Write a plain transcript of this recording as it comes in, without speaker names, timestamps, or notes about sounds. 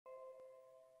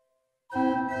A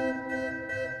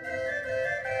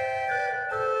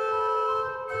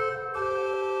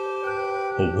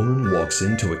woman walks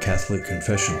into a Catholic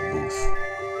confessional booth.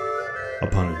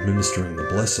 Upon administering the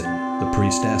blessing, the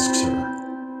priest asks her,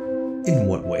 "In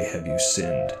what way have you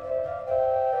sinned?"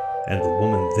 And the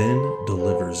woman then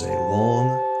delivers a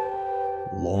long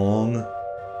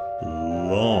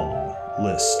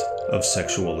list of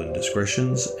sexual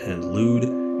indiscretions and lewd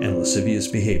and lascivious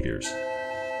behaviors.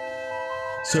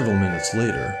 Several minutes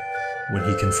later, when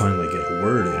he can finally get a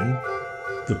word in,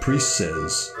 the priest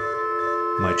says,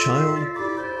 "My child,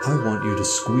 I want you to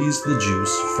squeeze the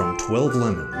juice from 12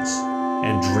 lemons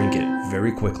and drink it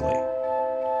very quickly."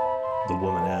 The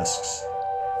woman asks,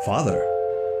 "Father,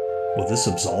 will this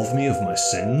absolve me of my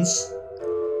sins?"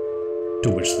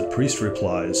 To which the priest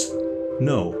replies,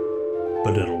 "No,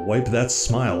 but it'll wipe that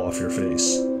smile off your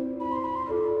face."